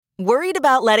Worried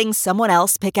about letting someone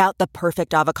else pick out the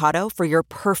perfect avocado for your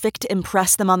perfect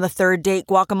impress them on the third date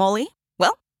guacamole?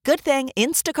 Well, good thing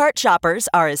Instacart shoppers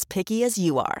are as picky as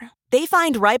you are. They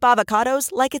find ripe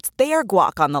avocados like it's their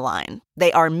guac on the line.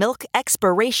 They are milk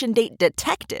expiration date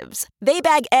detectives. They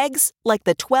bag eggs like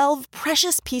the 12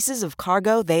 precious pieces of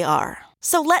cargo they are.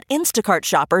 So let Instacart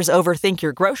shoppers overthink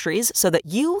your groceries so that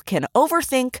you can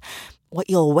overthink what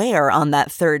you'll wear on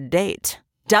that third date.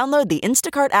 Download the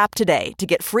Instacart app today to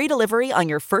get free delivery on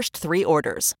your first 3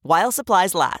 orders, while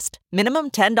supplies last.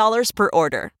 Minimum $10 per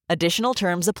order. Additional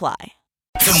terms apply.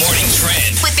 The Morning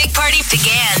Trend with Big Party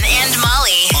began and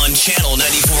Molly on Channel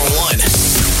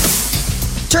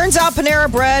 94.1. Turns out Panera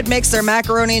Bread makes their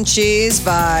macaroni and cheese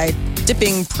by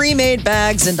dipping pre-made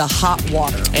bags into hot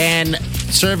water. And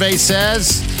survey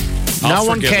says no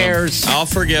one cares. I'll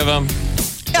forgive them.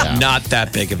 Yeah. Not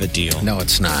that big of a deal. No,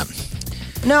 it's not.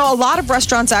 No, a lot of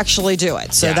restaurants actually do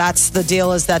it. So Yeah. that's the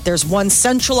deal, is that there's one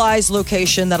centralized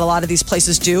location that a lot of these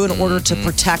places do in order to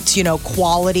protect,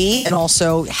 quality and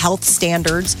also health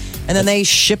standards. And then they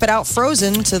ship it out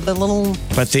frozen to the little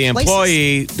But the places.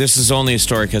 employee, this is only a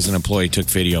story because an employee took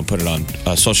video and put it on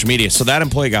social media. So that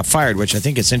employee got fired, which I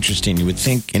think is interesting. You would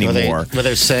think anymore. But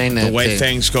they're saying that the way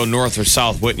things go north or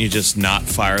south, wouldn't you just not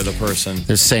fire the person?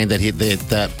 they're saying that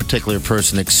that particular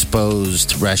person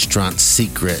exposed restaurant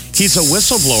secrets. He's a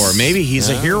whistleblower. Maybe he's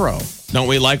a hero. Don't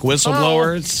we like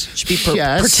whistleblowers? should be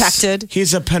Yes. protected.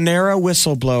 He's a Panera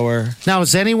whistleblower. Now,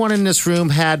 has anyone in this room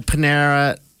had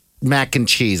Panera mac and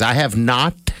cheese? I have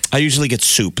not. I usually get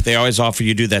soup. They always offer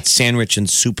you do that sandwich and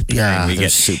soup pairing. Yeah, you their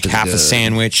get soup is half a good.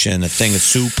 sandwich and a thing of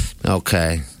soup.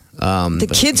 Okay. The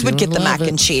kids would get the mac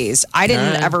and cheese. I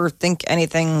didn't Right. ever think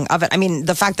anything of it. I mean,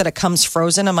 the fact that it comes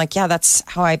frozen, I'm like, yeah, that's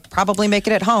how I probably make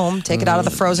it at home. Take it out of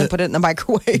the frozen, put it in the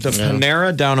microwave. The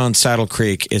Panera down on Saddle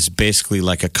Creek is basically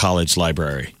like a college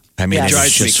library. I mean, Yes. it's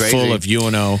Drives just me crazy. full of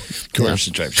UNO. Of course,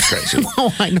 Yeah. it drives you crazy.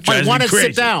 Oh, I know. I Drives want me to sit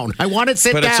crazy. down. I want to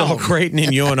sit But down. it's all great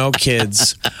and UNO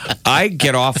kids. I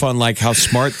get off on like how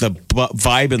smart the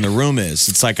vibe in the room is.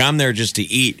 It's like I'm there just to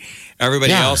eat.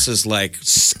 Everybody Yeah. else is like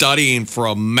studying for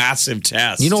a massive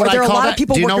test. You know what But there I are a call lot that? of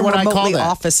people Do you know working what I call remotely that?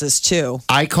 offices too.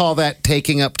 I call that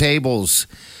taking up tables.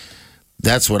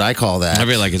 That's what I call that. I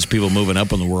feel like it's people moving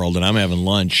up in the world and I'm having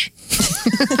lunch.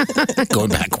 Going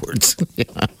backwards. Yeah.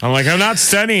 I'm like, I'm not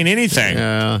studying anything.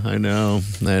 I know.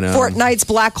 Fortnite's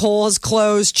Black Hole has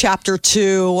closed. Chapter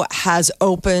 2 has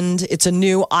opened. It's a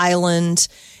new island.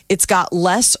 It's got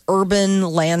less urban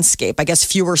landscape. I guess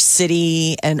fewer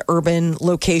city and urban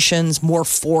locations, more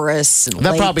forests and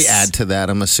They'll lakes. probably add to that,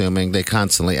 I'm assuming. They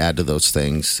constantly add to those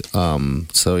things.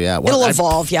 So, yeah. It'll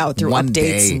evolve, through one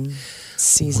updates day. and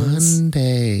seasons. One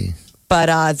day.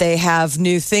 But they have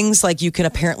new things like you can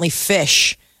apparently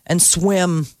fish and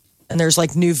swim. And there's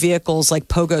like new vehicles like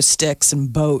pogo sticks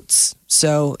and boats.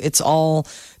 So it's all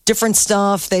different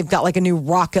stuff. They've got like a new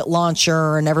rocket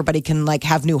launcher and everybody can like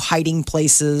have new hiding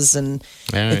places. And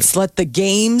right. it's let the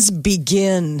games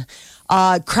begin.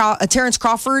 Terrence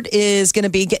Crawford is going to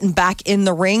be getting back in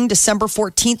the ring December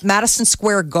 14th, Madison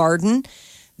Square Garden.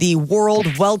 The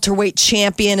world welterweight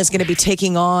champion is going to be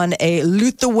taking on a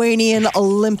Lithuanian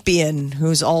Olympian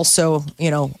who's also, a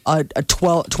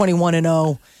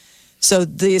 21-0. So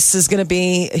this is going to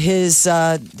be his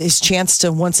chance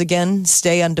to once again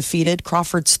stay undefeated.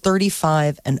 Crawford's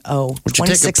 35-0,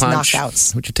 26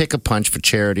 knockouts. Would you take a punch for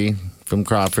charity from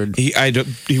Crawford? He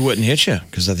wouldn't hit you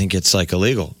because I think it's like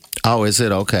illegal. Oh, is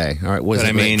it? Okay. All right. Was But it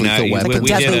I mean, lethal weapon? Like a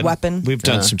deadly weapon. We've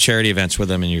done some charity events with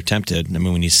him, and you're tempted. I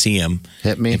mean, when you see him,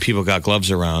 Hit me. and people got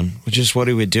gloves around, which is what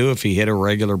he would do if he hit a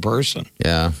regular person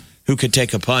Yeah. who could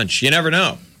take a punch. You never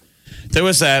know. There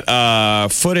was that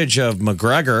footage of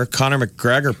McGregor. Conor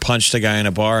McGregor punched a guy in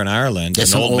a bar in Ireland.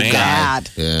 Yes, an an old old man. guy.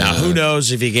 Yeah. Now, who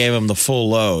knows if he gave him the full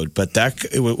load? But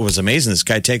it was amazing. This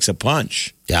guy takes a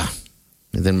punch. Yeah.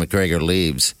 And then McGregor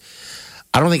leaves.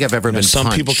 I don't think I've ever been Some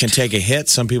punched. people can take a hit.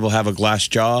 Some people have a glass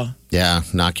jaw. Yeah,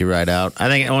 knock you right out. I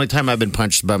think the only time I've been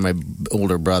punched by my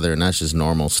older brother, and that's just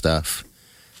normal stuff.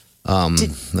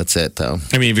 That's it, though.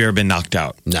 I mean, have you ever been knocked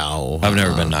out? No. I've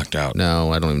never been knocked out.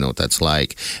 No, I don't even know what that's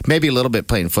like. Maybe a little bit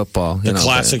playing football. The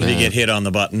classic, if you get hit on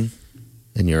the button.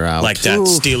 And you're out. Like that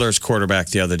Steelers quarterback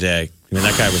the other day. I mean,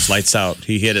 that guy was lights out.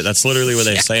 He hit it. That's literally what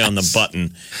they say on the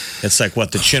button. It's like,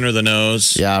 what, the chin or the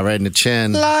nose? Yeah, right in the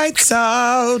chin. Lights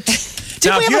out.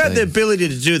 Now, we if you have had the ability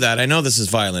to do that, I know this is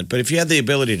violent, but if you had the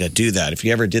ability to do that, if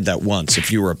you ever did that once,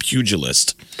 if you were a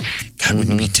pugilist, God,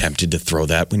 wouldn't you be tempted to throw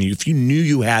that if you knew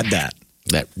you had that?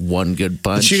 That one good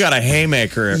punch. But you got a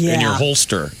haymaker in Yeah. your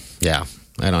holster. Yeah.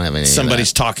 I don't have any.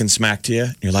 Somebody's talking smack to you.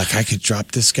 You're like, I could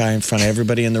drop this guy in front of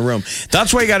everybody in the room.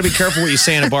 That's why you got to be careful what you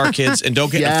say in a bar, kids, and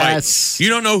don't get in a fight. You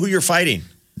don't know who you're fighting.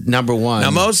 Number one.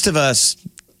 Now, most of us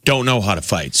don't know how to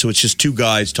fight, so it's just two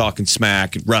guys talking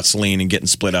smack, wrestling, and getting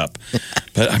split up.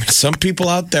 But I mean, some people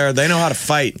out there, they know how to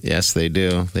fight. Yes, they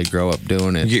do. They grow up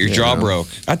doing it. You get your jaw broke.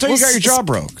 I thought you got your jaw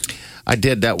broke. I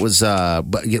did. That was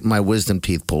get my wisdom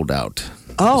teeth pulled out.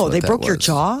 Oh, they broke your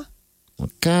jaw? Well,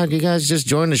 God, you guys just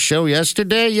joined the show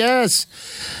yesterday? Yes.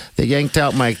 They yanked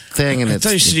out my thing, and I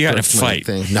thought you said you had a fight.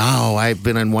 Thing. No, I've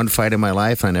been in one fight in my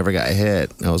life, and I never got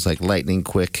hit. I was like lightning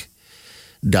quick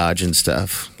dodging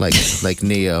stuff, like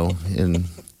Neo in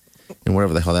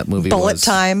whatever the hell that movie Bullet was.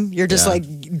 time. You're just like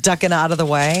ducking out of the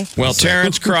way. Well,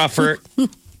 Terrence Crawford.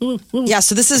 Yeah,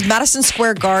 so this is Madison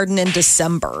Square Garden in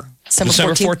December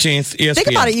 14th, ESPN. Think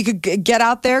about it. You could get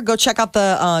out there, go check out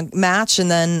the match, and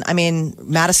then, I mean,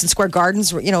 Madison Square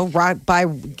Gardens,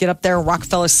 get up there,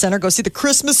 Rockefeller Center, go see the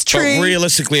Christmas tree. But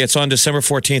realistically, it's on December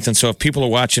 14th, and so if people are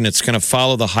watching, it's going to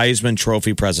follow the Heisman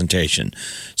Trophy presentation.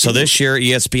 So this year,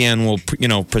 ESPN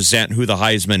will, present who the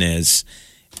Heisman is,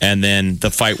 and then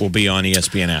the fight will be on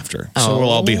ESPN after. So we'll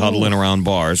all be huddling around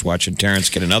bars watching Terrence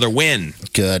get another win.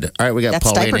 Good. All right, we got That's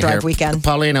Paulina diaper drive here. weekend.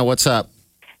 Paulina, what's up?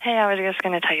 Hey, I was just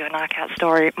going to tell you a knockout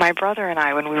story. My brother and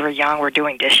I, when we were young, were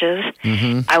doing dishes.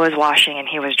 Mm-hmm. I was washing and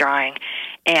he was drying.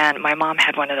 And my mom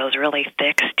had one of those really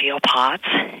thick steel pots.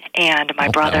 And my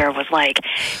brother was like,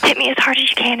 hit me as hard as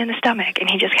you can in the stomach. And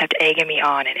he just kept egging me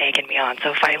on.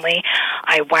 So finally,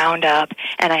 I wound up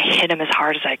and I hit him as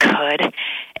hard as I could.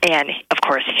 And, of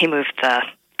course, he moved the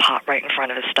pot right in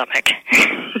front of his stomach.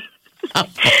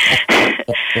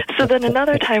 So then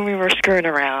another time we were screwing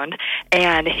around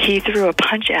and he threw a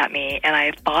punch at me and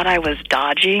I thought I was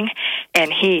dodging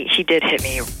and he did hit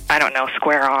me, I don't know,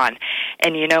 square on.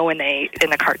 And when in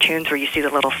the cartoons where you see the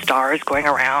little stars going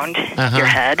around your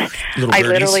head, I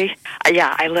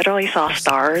literally saw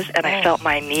stars and I felt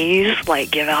my knees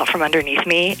give out from underneath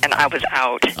me and I was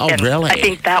out. Oh, and really? I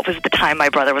think that was the time my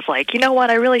brother was like, you know what,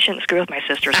 I really shouldn't screw with my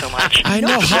sister so much. I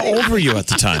know. How old were you at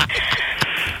the time?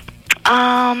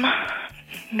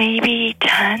 Maybe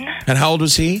 10. And how old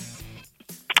was he?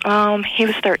 He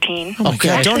was 13. Okay,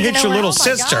 Actually, don't hit your little Oh,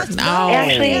 my sister. gosh, No.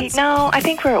 Actually, no, I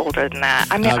think we're older than that.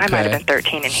 I mean, I Okay. might have been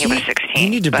 13 and he was 16. You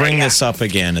need to but bring yeah. this up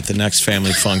again at the next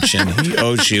family function. He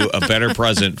owes you a better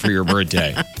present for your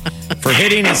birthday for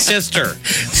hitting his sister.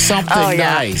 Something Oh,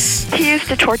 yeah. nice. He used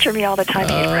to torture me all the time.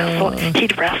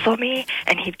 He'd wrestle me,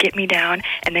 and he'd get me down,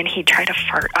 and then he'd try to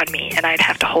fart on me, and I'd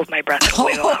have to hold my breath and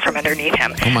wiggle out from underneath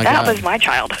him. Oh, my that God. was my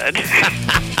childhood.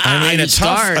 I mean, You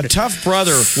a tough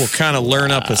brother will kind of learn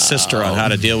up his sister on how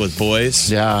to deal with boys.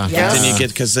 Yeah. Yes. Then you get,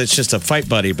 because it's just a fight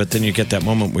buddy, but then you get that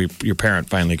moment where your parent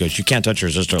finally goes, you can't touch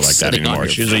your sister like that Sitting on anymore.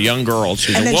 your She's a young girl.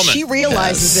 She's And a then woman. she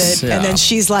realizes Yes. it, Yeah. and then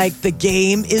she's like, the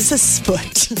game is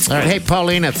afoot. All right. Hey,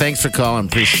 Paulina, thanks for calling.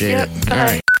 Appreciate Yep, it. bye. All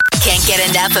right. Can't get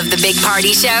enough of the Big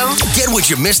Party Show Get what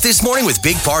you missed this morning with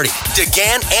Big Party,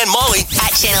 DeGan and Molly.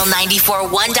 at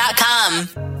channel941.com.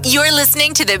 You're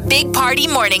listening to the Big Party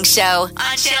Morning Show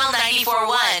on channel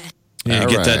 941. You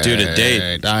get that dude a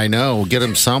date. Right. I know. Get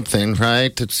him something,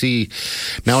 right? To see.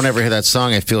 Now, whenever I hear that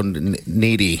song, I feel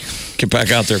needy. Get back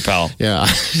out there, pal. Yeah.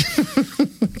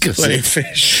 'Cause Plenty of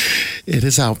fish. it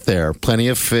is out there. Plenty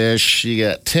of fish. You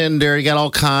got Tinder. You got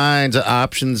all kinds of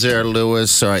options there,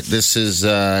 Lewis. All right. This is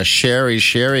Sherry.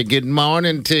 Sherry, good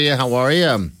morning to you. How are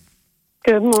you?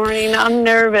 Good morning. I'm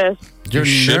nervous. You're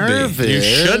nervous. Be. You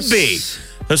should be.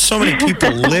 There's so many people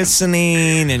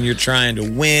listening, and you're trying to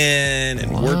win,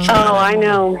 and we're trying Oh, I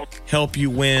know. to help you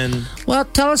win. Well,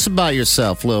 tell us about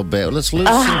yourself a little bit. Let's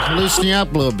loosen you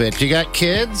up a little bit. You got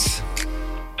kids?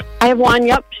 I have one.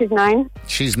 Yep, she's 9.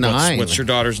 She's 9. What's your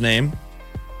daughter's name?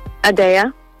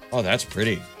 Adea. Oh, that's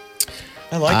pretty.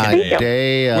 I like it.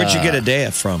 Adea. Where'd you get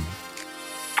Adea from?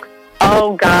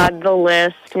 Oh, God, the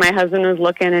list. My husband was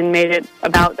looking and made it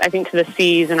about, I think, to the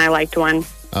C's, and I liked one.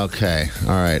 Okay.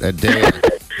 All right. Adea.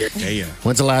 Adea.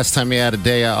 When's the last time you had a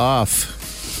day off?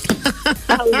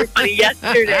 Oh, you're funny.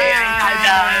 Yesterday,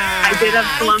 I did have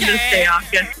Columbus Day off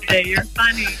yesterday. You're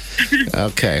funny.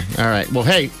 Okay. All right. Well,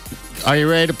 hey, are you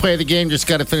ready to play the game? Just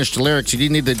got to finish the lyrics. You do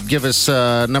need to give us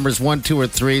numbers 1, 2, or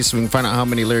 3 so we can find out how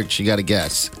many lyrics you got to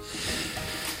guess.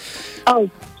 Oh,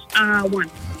 1.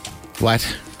 What?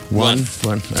 One.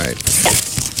 All right.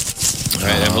 All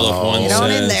right, envelope 1 Get says...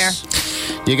 on in there.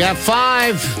 You got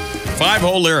 5. 5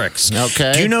 whole lyrics.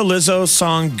 Okay. Do you know Lizzo's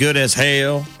song, Good as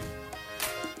Hail?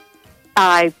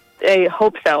 I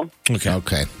hope so. Okay.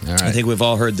 Okay. All right. I think we've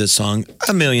all heard this song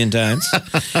a million times.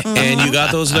 And you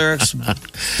got those lyrics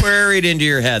buried into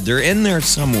your head. They're in there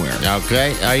somewhere.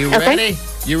 Okay. Are you Okay. ready?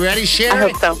 You ready, I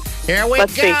Sherry? hope so. Here we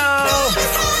Let's go. see.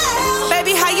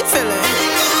 Baby, how you feeling?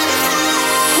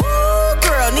 Ooh,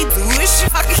 girl, need to wish you.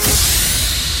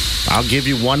 I'll give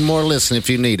you one more listen if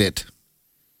you need it.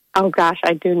 Oh, gosh,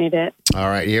 I do need it. All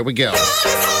right, here we go.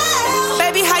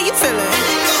 Baby, how you feeling?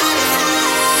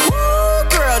 Ooh,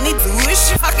 girl, need to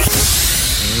wish you.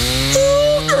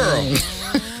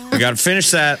 Girl. We got to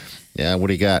finish that. Yeah, what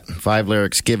do you got? 5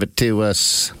 lyrics. Give it to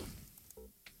us.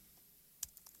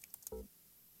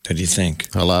 What do you think?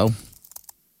 Hello?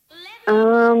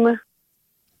 What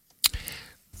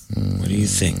are you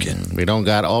thinking? We don't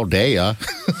got all day,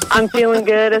 I'm feeling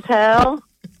good as hell.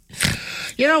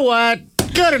 You know what?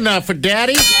 Good enough for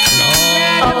Daddy.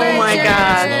 Oh, my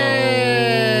gosh.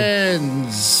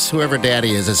 Congratulations. Whoever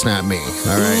Daddy is, it's not me.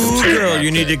 All right. Ooh, girl, you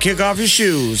need to kick off your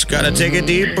shoes. Gotta take a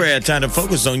deep breath. Time to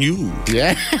focus on you.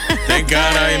 Yeah. Thank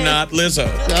God I am not Lizzo.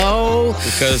 No.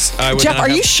 Because I would Jeff, not are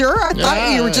have, you sure? I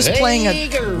thought you were just playing a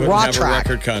wouldn't raw have track. a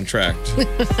record contract.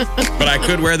 But I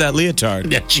could wear that leotard.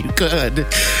 Yes, you could.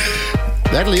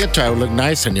 That leotard would look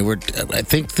nice on you. I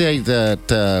think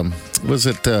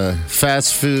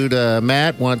fast food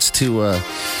Matt wants to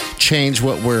change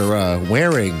what we're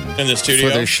wearing In the studio?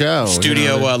 for the show.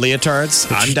 Studio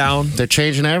leotards. I'm down. They're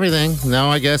changing everything. Now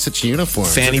I guess it's uniform.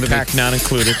 Fanny pack not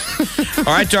included. All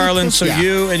right, darling. So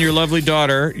you and your lovely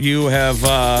daughter, you have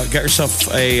got yourself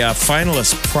a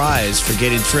finalist prize for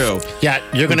getting through. Yeah,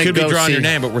 you're going We to could go be drawing see. your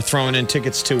name, but we're throwing in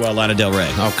tickets to Lana Del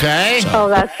Rey. Okay. Oh,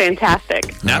 that's fantastic.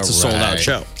 That's a All sold-out right.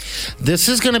 show. This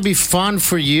is going to be fun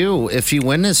for you if you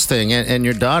win this thing and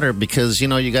your daughter because, you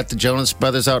know, you got the Jonas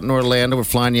Brothers out in Orlando. We're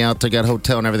flying you out to got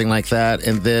hotel and everything like that.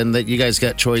 And then you guys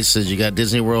got choices. You got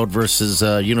Disney World versus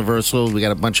Universal. We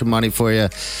got a bunch of money for you.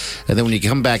 And then when you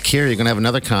come back here, you're going to have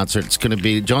another concert. It's going to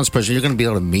be Jonas Brothers. You're going to be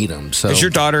able to meet them. So. Is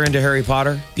your daughter into Harry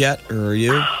Potter yet, or are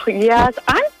you? Yes,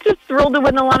 I'm just thrilled to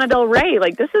win the Lana Del Rey.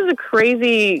 Like, this is a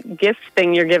crazy gift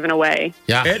thing you're giving away.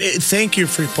 Yeah. Thank you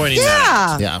for pointing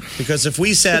that out. Yeah. Yeah. Because if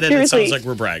we said it, it Seriously. sounds like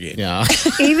we're bragging. Yeah.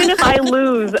 Even if I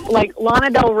lose, like Lana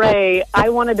Del Rey, I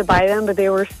wanted to buy them, but they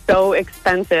were so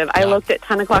expensive. I looked at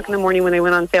 10 o'clock in the morning when they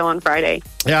went on sale on Friday.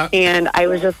 Yeah. And I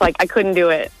was just like, I couldn't do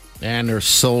it. And they're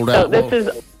sold So out.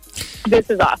 this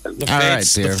is awesome. The All right,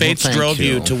 fates, dear. the fates Well, thank drove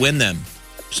you you. to win them.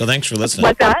 So thanks for listening.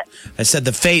 What's that? I said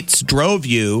the fates drove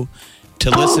you to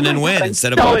listen and win I'm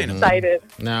instead of so buying them. excited.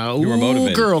 Now, You were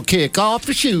motivated. girl, kick off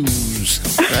your shoes.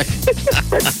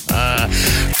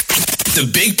 The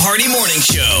Big Party Morning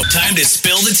Show. Time to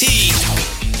spill the tea.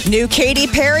 New Katy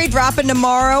Perry dropping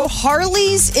tomorrow.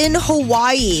 Harley's in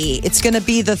Hawaii. It's going to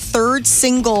be the third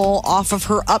single off of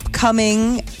her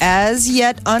upcoming, as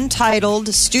yet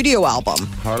untitled studio album.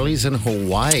 Harley's in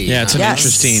Hawaii. Yeah, it's an Yes.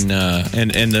 interesting,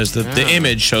 and there's the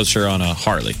image shows her on a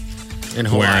Harley in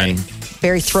Hawaii. wearing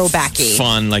Very throwbacky.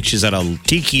 fun, like she's at a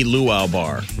tiki luau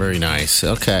bar. Very nice.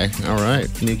 Okay. All right.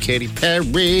 New Katy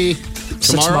Perry.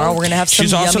 So tomorrow we're going to have some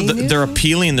She's also yummy they're news.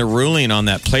 appealing the ruling on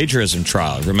that plagiarism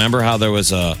trial. Remember how there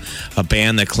was a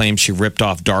band that claimed she ripped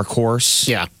off Dark Horse?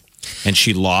 Yeah. And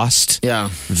she lost? Yeah.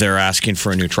 They're asking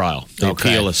for a new trial. The Okay.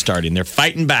 appeal is starting. They're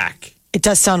fighting back. It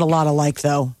does sound a lot alike,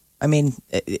 though. I mean,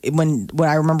 when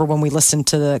I remember when we listened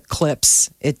to the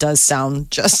clips, it does sound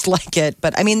just like it.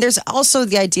 But I mean, there's also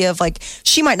the idea of like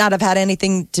she might not have had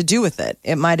anything to do with it.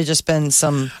 It might have just been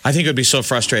some. I think it would be so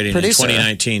frustrating Producer. in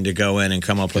 2019 to go in and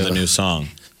come up with a new song.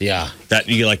 Yeah. That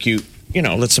you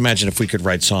know, let's imagine if we could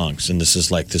write songs and this is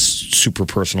like this super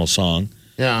personal song.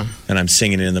 Yeah. And I'm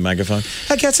singing it in the megaphone.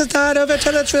 I guess it's not over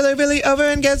till it's really, really over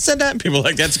and gets it done. People are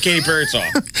like, that's a Katy Perry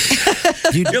song.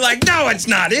 You're like, no, it's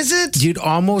not, is it? You'd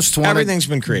almost want Everything's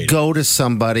been created. go to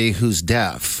somebody who's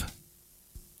deaf.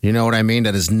 You know what I mean?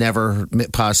 That has never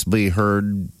possibly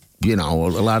heard, you know, a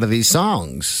lot of these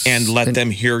songs. And let them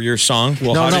hear your song?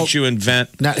 Well, No, how no. did you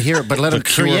invent Not hear it, but let the them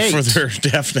cure create. for their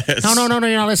deafness? No, you're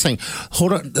not listening.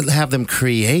 Hold on. Have them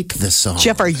create the song.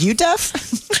 Jeff, are you deaf?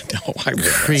 No, I won't.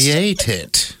 Create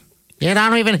it. You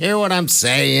don't even hear what I'm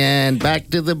saying. Back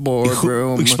to the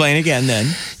boardroom. Explain again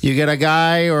then. You get a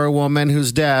guy or a woman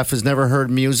who's deaf, has never heard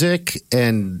music,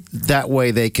 and that way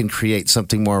they can create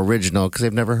something more original because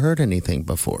they've never heard anything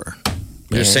before.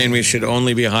 You're saying we should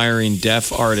only be hiring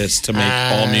deaf artists to make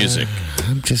all music.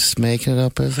 I'm just making it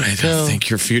up as I I go. don't think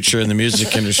your future in the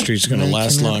music industry is going to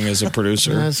last long as a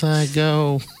producer. As I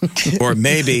go. Or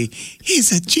maybe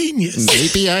he's a genius.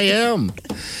 Maybe I am.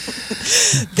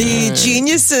 The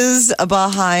geniuses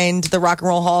behind the Rock and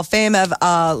Roll Hall of Fame have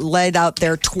laid out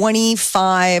their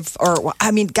 25, or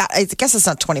I mean, I guess it's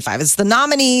not 25. It's the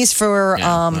nominees for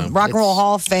Rock and Roll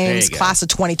Hall of Fame's you go. class of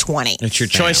 2020. It's your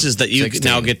choices that you 16.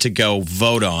 now get to go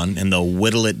vote on, and they'll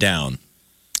whittle it down.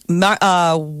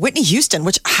 Whitney Houston,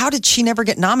 how did she never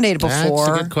get nominated before?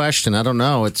 That's a good question. I don't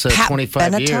know. It's Pat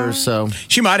 25 Benatar? years, so.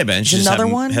 She might have been. She just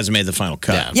hasn't made the final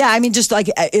cut. Yeah, I mean, just like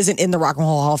isn't in the Rock and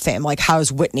Roll Hall of Fame. Like,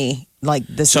 how's Whitney? Like,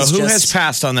 this so is who has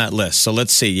passed on that list? So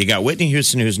let's see. You got Whitney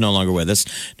Houston, who's no longer with us.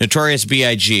 Notorious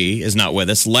B.I.G. is not with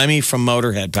us. Lemmy from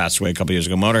Motorhead passed away a couple years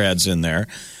ago. Motorhead's in there.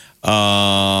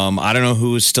 I don't know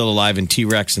who's still alive in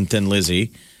T-Rex and Thin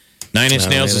Lizzy. Nine Inch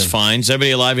Nails is fine. Is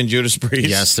everybody alive in Judas Priest?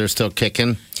 Yes, they're still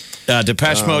kicking.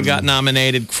 Depeche Mode got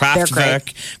nominated.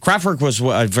 Kraftwerk. Kraftwerk was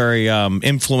a very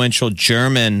influential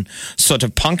German sort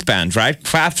of punk band, right?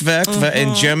 Kraftwerk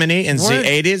in Germany in the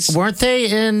 80s. Weren't they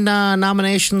in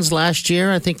nominations last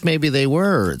year? I think maybe they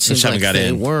were. It seems like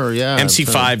they were, yeah.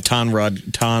 MC5, Todd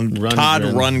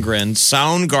Rundgren.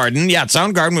 Soundgarden. Yeah,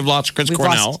 Soundgarden, we've lost Chris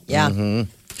Cornell.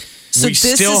 So we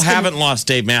still haven't lost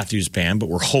Dave Matthews Band, but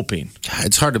we're hoping.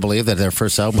 It's hard to believe that their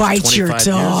first album was 25 years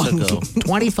ago.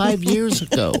 25 years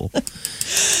ago.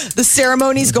 The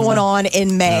ceremony's going on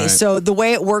in May. Right. So the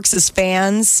way it works is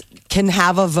fans can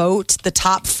have a vote. The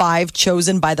top 5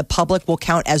 chosen by the public will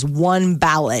count as one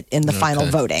ballot in the final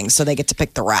voting. So they get to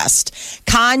pick the rest.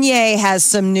 Kanye has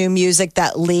some new music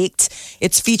that leaked.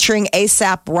 It's featuring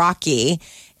A$AP Rocky.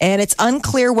 And it's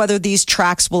unclear whether these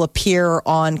tracks will appear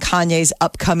on Kanye's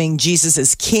upcoming Jesus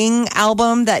is King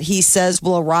album that he says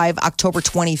will arrive October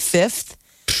 25th.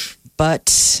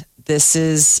 But this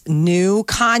is new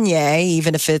Kanye,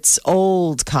 even if it's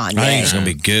old Kanye. I think it's going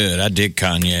to be good. I dig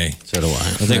Kanye. So do I.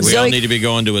 I think we all need to be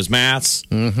going to his mass.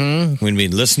 We need to be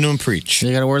listening to him preach.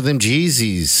 You got to wear them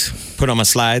Yeezys. Put on my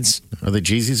slides. Are they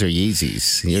Yeezys or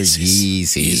Yeezys?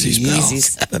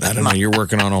 Yeezys, pal. I don't know. You're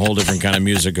working on a whole different kind of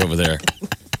music over there.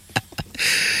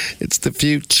 It's the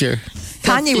future.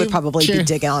 Kanye would probably be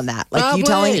digging on that. Like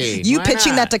you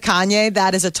pitching that to Kanye,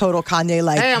 that is a total Kanye.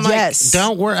 Like, hey, yes.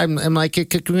 Don't worry. I'm like,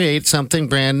 it could create something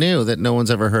brand new that no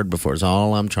one's ever heard before. Is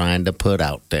all I'm trying to put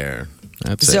out there.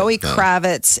 That's Zoe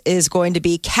Kravitz is going to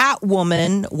be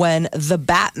Catwoman when The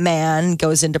Batman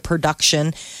goes into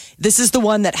production. This is the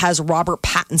one that has Robert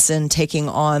Pattinson taking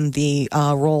on the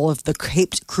role of the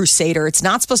Caped Crusader. It's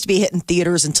not supposed to be hitting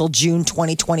theaters until June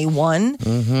 2021,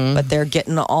 but they're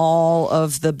getting all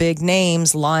of the big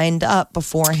names lined up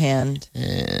beforehand.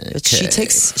 But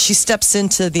she steps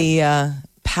into the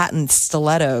patent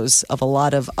stilettos of a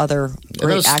lot of other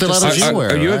great actresses.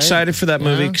 Are you excited for that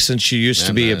movie? Since you used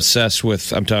to be obsessed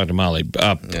with, I'm talking to Molly,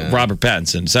 Robert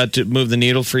Pattinson. Does that move the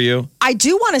needle for you? I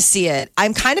do want to see it.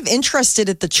 I'm kind of interested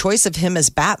at the choice of him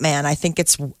as Batman. I think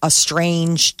it's a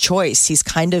strange choice. He's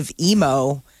kind of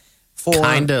emo. For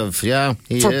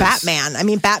Batman. I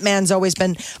mean, Batman's always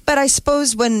been, but I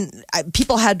suppose when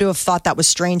people had to have thought that was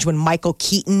strange when Michael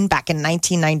Keaton back in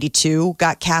 1992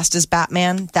 got cast as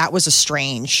Batman. That was a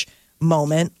strange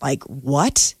moment. Like,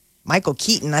 what? Michael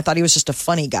Keaton? I thought he was just a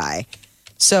funny guy.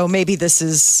 So maybe this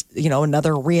is,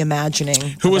 another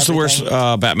reimagining. Who was the worst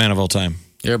Batman of all time?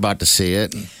 You're about to see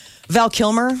it. Val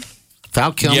Kilmer.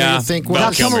 Val Kilmer, you think?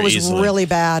 Val Kilmer was really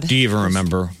bad. Do you even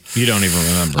remember? You don't even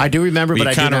remember. I do remember, but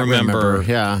I do not remember.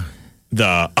 Yeah.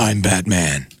 The I'm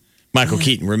Batman. Michael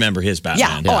Keaton, remember his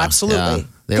Batman. Yeah. Oh, absolutely.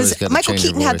 Because Michael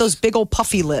Keaton had those big old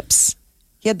puffy lips.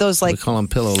 He had those we call them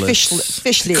pillow lips.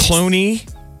 Fish lips. Clooney.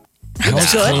 How was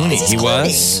Clooney? He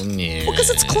was? Yeah. Well, because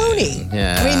it's Clooney.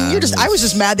 Yeah. I mean, I was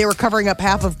just mad they were covering up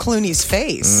half of Clooney's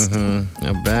face. I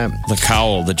bet. The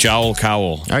cowl, the jowl cowl.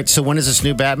 All right, so when is this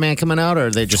new Batman coming out, or are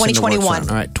they just 2021?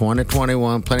 All right,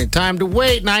 2021. Plenty of time to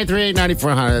wait.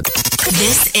 938-9400.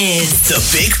 This is the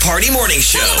Big Party Morning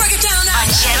Show. Break it down on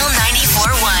Channel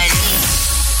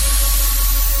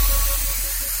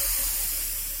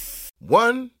 94.1.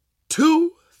 1,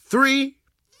 2, 3,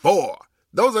 4.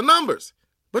 Those are numbers.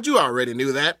 But you already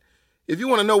knew that. If you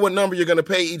want to know what number you're going to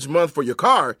pay each month for your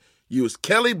car, use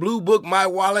Kelley Blue Book My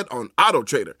Wallet on Auto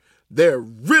Trader. They're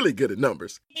really good at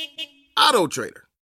numbers. Auto Trader.